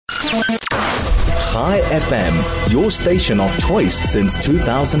Chai FM, your station of choice since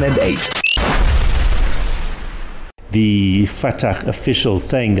 2008. The Fatah official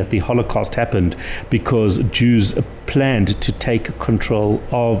saying that the Holocaust happened because Jews planned to take control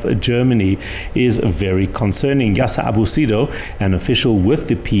of Germany is very concerning. Yasser Abu Sido, an official with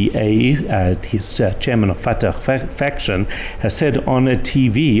the PA, his chairman of Fatah faction, has said on a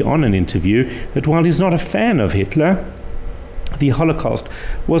TV, on an interview, that while he's not a fan of Hitler, the Holocaust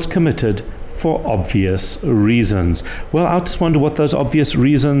was committed for obvious reasons. Well, I just wonder what those obvious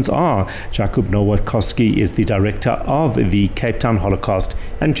reasons are. Jakub Nowakowski is the director of the Cape Town Holocaust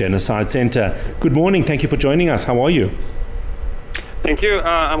and Genocide Center. Good morning. Thank you for joining us. How are you? Thank you.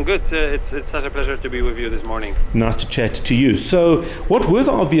 I'm good. It's such a pleasure to be with you this morning. Nice to chat to you. So, what were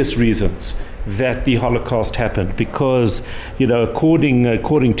the obvious reasons that the Holocaust happened? Because,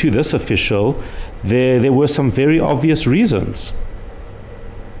 according to this official, there were some very obvious reasons.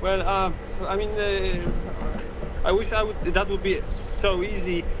 Well, I wish that would be so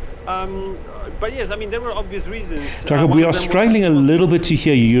easy. But yes, there were obvious reasons. Jacob, we are struggling a little bit to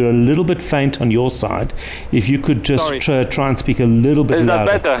hear you. You're a little bit faint on your side. If you could just try and speak a little bit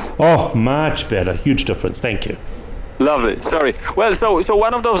louder. Is that better? Oh, much better. Huge difference. Thank you. Lovely. Sorry. Well, so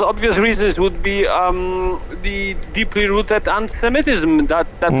one of those obvious reasons would be the deeply rooted anti-Semitism that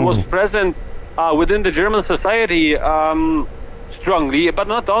was present within the German society. Strongly, but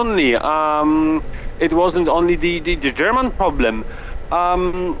not only. It wasn't only the German problem,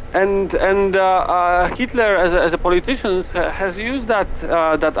 and Hitler, as a politician, has used that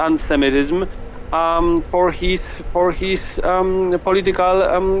anti-Semitism for his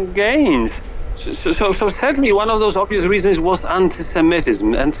political gains. So certainly one of those obvious reasons was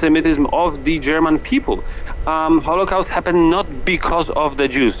anti-Semitism of the German people. Holocaust happened not because of the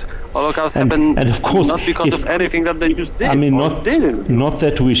Jews. Holocaust happened and of course, not because of anything that the Jews did. Not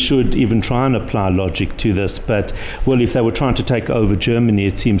that we should even try and apply logic to this, but, well, if they were trying to take over Germany,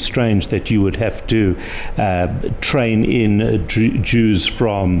 it seems strange that you would have to train in Jews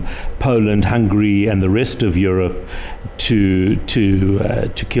from Poland, Hungary, and the rest of Europe to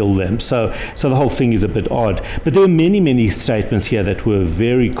kill them. So the whole thing is a bit odd. But there were many statements here that were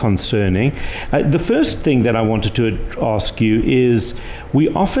very concerning. The first thing that I wanted to ask you is, we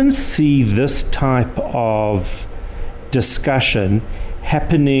often see this type of discussion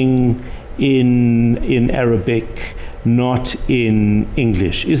happening in Arabic, not in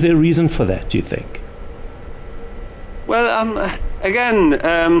English. Is there a reason for that, do you think? Well, again,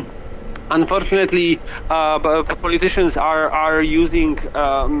 unfortunately, politicians are using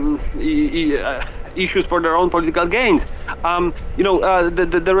issues for their own political gains.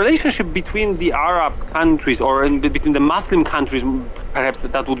 The relationship between the Arab countries or between the Muslim countries, perhaps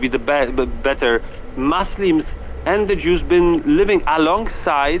that would be the better, Muslims and the Jews been living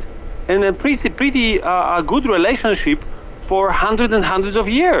alongside in a pretty good relationship for hundreds and hundreds of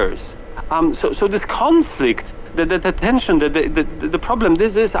years. So this conflict, the tension, the problem,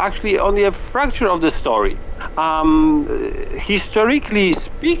 this is actually only a fracture of the story. Historically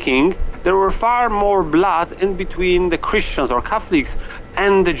speaking, there were far more blood in between the Christians or Catholics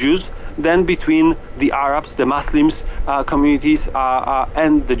and the Jews than between the Arabs, the Muslims communities,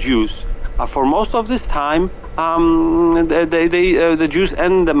 and the Jews. For most of this time, the Jews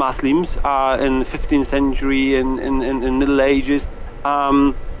and the Muslims in 15th century and in Middle Ages,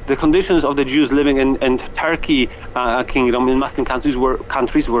 the conditions of the Jews living in Turkey kingdom, in Muslim countries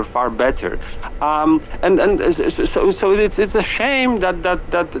were far better, so it's a shame that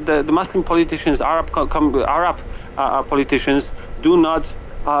the Muslim politicians, Arab politicians, do not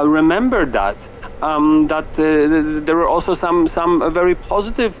remember that there were also some very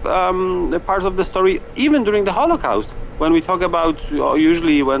positive parts of the story, even during the Holocaust. When we talk about,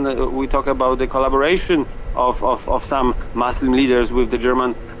 usually when we talk about the collaboration of some Muslim leaders with the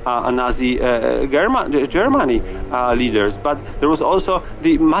German Nazi Germany leaders, but there was also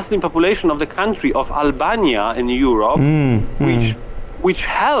the Muslim population of the country of Albania in Europe, which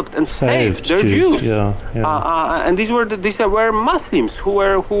helped and saved their Jews. And these were Muslims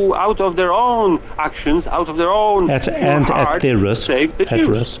who out of their own actions, out of their own at their risk, saved the Jews.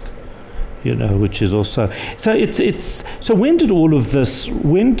 Risk. Which is also so when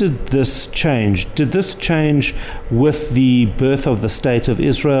did this change? Did this change with the birth of the State of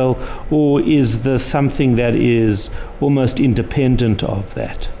Israel, or is this something that is almost independent of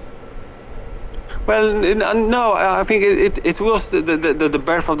that? Well, no, I think it was the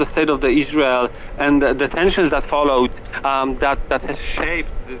birth of the State of Israel and the tensions that followed that has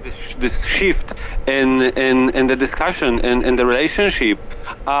shaped this shift in the discussion, in the relationship,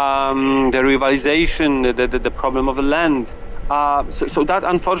 the rivalization, the problem of the land, So that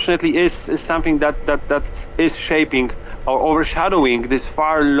unfortunately is something that is shaping or overshadowing this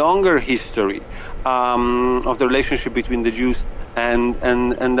far longer history of the relationship between the Jews and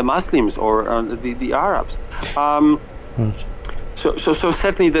the Muslims or the Arabs. Right. So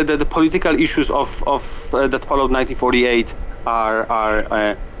certainly the political issues of that followed 1948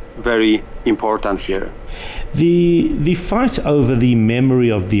 are very important here. The fight over the memory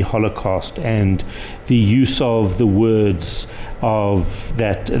of the Holocaust and the use of the words of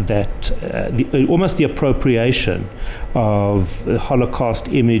almost the appropriation of Holocaust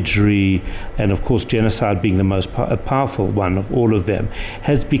imagery, and of course genocide being the most powerful one of all of them,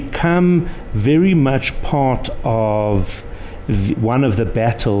 has become very much part of one of the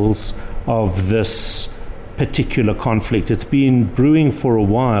battles of this particular conflict. It's been brewing for a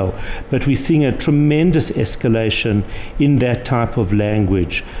while, but we're seeing a tremendous escalation in that type of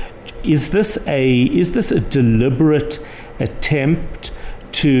language. Is this a deliberate attempt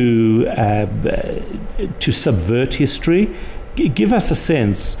to subvert history? Give us a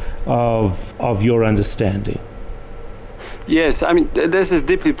sense of your understanding. Yes, I mean this is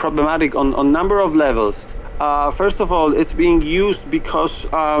deeply problematic on a number of levels. First of all, it's being used because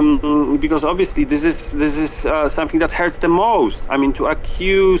obviously this is something that hurts the most. I mean, to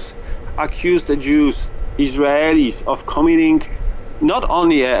accuse the Jews, Israelis, of committing not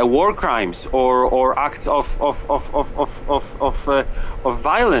only war crimes or acts of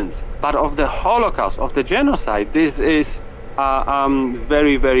violence, but of the Holocaust, of the genocide. This is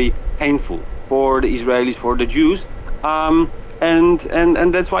very, very painful for the Israelis, for the Jews,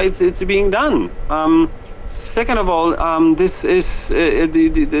 and that's why it's being done. Second of all, this is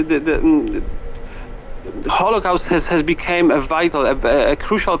the Holocaust has become a vital, a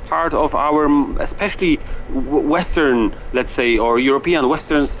crucial part of our, especially Western, let's say, or European,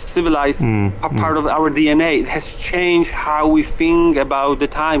 Western civilized part of our DNA. It has changed how we think about the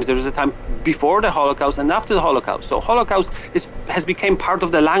times. There is a time before the Holocaust and after the Holocaust. So Holocaust has become part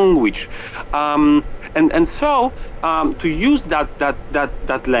of the language, and so to use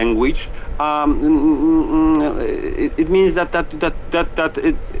that language. It means that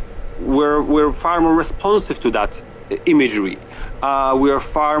we're far more responsive to that imagery. We are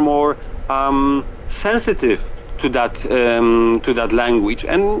far more sensitive to that language,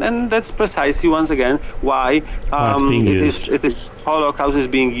 and that's precisely once again why it is Holocaust is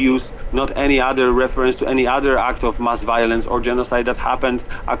being used, not any other reference to any other act of mass violence or genocide that happened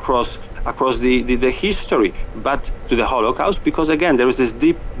across the history, but to the Holocaust, because again there is this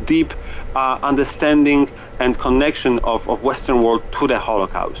deep understanding and connection of Western world to the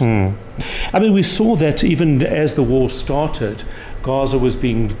Holocaust. I mean, we saw that even as the war started, Gaza was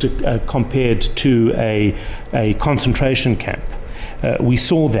being compared to a concentration camp. We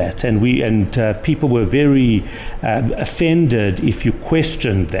saw that, and people were very offended if you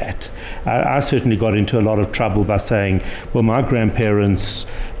questioned that. I certainly got into a lot of trouble by saying, well, my grandparents,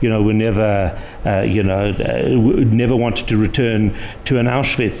 were never, never wanted to return to an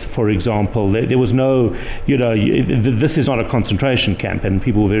Auschwitz, for example. There was no, this is not a concentration camp, and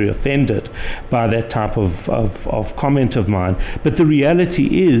people were very offended by that type of comment of mine. But the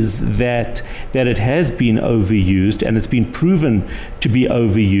reality is that it has been overused, and it's been proven to be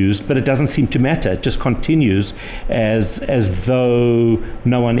overused, but it doesn't seem to matter. It just continues as though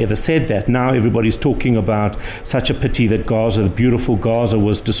no one ever said that. Now everybody's talking about such a pity that Gaza, the beautiful Gaza,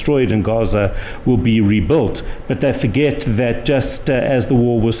 was destroyed and Gaza will be rebuilt. But they forget that just as the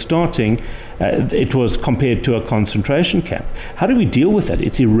war was starting, it was compared to a concentration camp. How do we deal with it?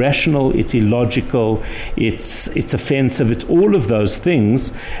 It's irrational, it's illogical, it's offensive, it's all of those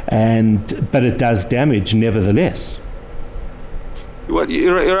things, but it does damage nevertheless. Well,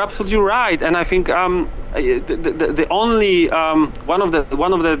 you're absolutely right, and I think the only one of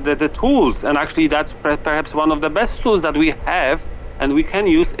the tools, and actually that's perhaps one of the best tools that we have and we can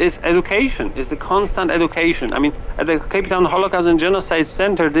use, is education, is the constant education. I mean, at the Cape Town Holocaust and Genocide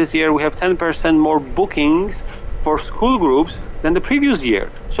Center this year, we have 10% more bookings for school groups than the previous year.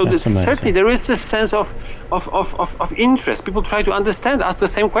 So certainly there is this sense of interest. People try to understand, ask the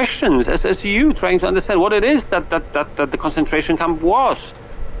same questions as you, trying to understand what it is that the concentration camp was.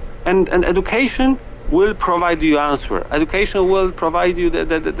 And education will provide you answer. Education will provide you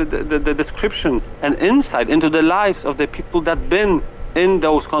the description and insight into the lives of the people that been in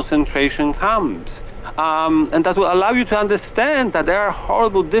those concentration camps. And that will allow you to understand that there are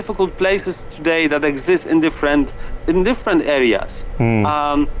horrible, difficult places today that exist in different areas.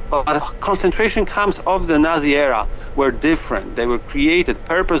 But concentration camps of the Nazi era were different. They were created,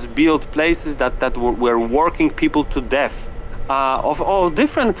 purpose-built places that were working people to death, of all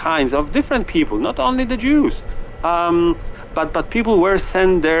different kinds, of different people, not only the Jews. but people were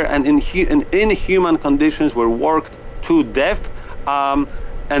sent there and in inhuman conditions were worked to death,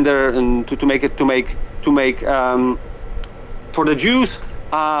 and to make for the Jews,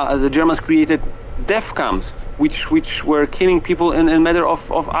 the Germans created death camps, which were killing people in a matter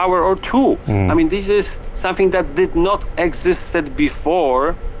of hour or two. I mean, this is something that did not existed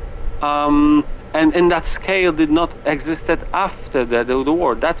before, and in that scale did not existed after the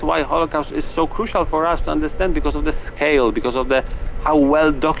war. That's why Holocaust is so crucial for us to understand, because of the scale, because of how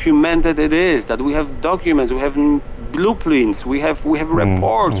well documented it is, that we have documents, we have blueprints, we have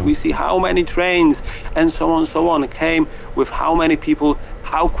reports, we see how many trains and so on came with how many people,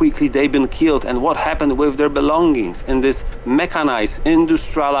 how quickly they've been killed, and what happened with their belongings in this mechanized,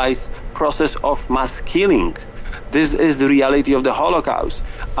 industrialized process of mass killing. This is the reality of the Holocaust.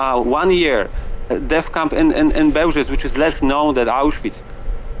 1 year, death camp in Bełżec, which is less known than Auschwitz.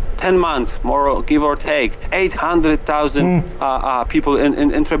 10 months, more give or take, 800,000 people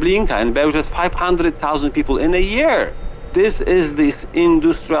in Treblinka, and Bełżec 500,000 people in a year. This is this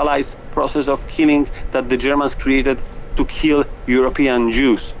industrialized process of killing that the Germans created to kill European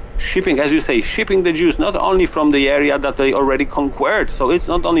Jews. Shipping, as you say, shipping the Jews not only from the area that they already conquered, so it's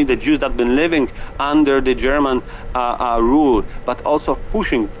not only the Jews that have been living under the German rule, but also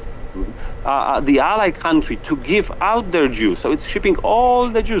pushing the Allied country to give out their Jews. So it's shipping all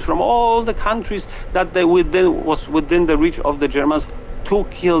the Jews from all the countries that was within the reach of the Germans to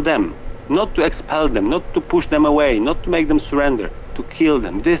kill them, not to expel them, not to push them away, not to make them surrender, to kill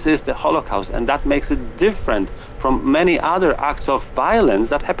them. This is the Holocaust, and that makes it different from many other acts of violence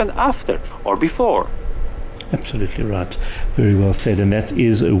that happened after or before. Absolutely right. Very well said. And that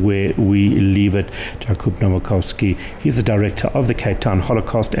is where we leave it. Jakub Nowakowski, he's the director of the Cape Town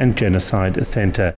Holocaust and Genocide Center.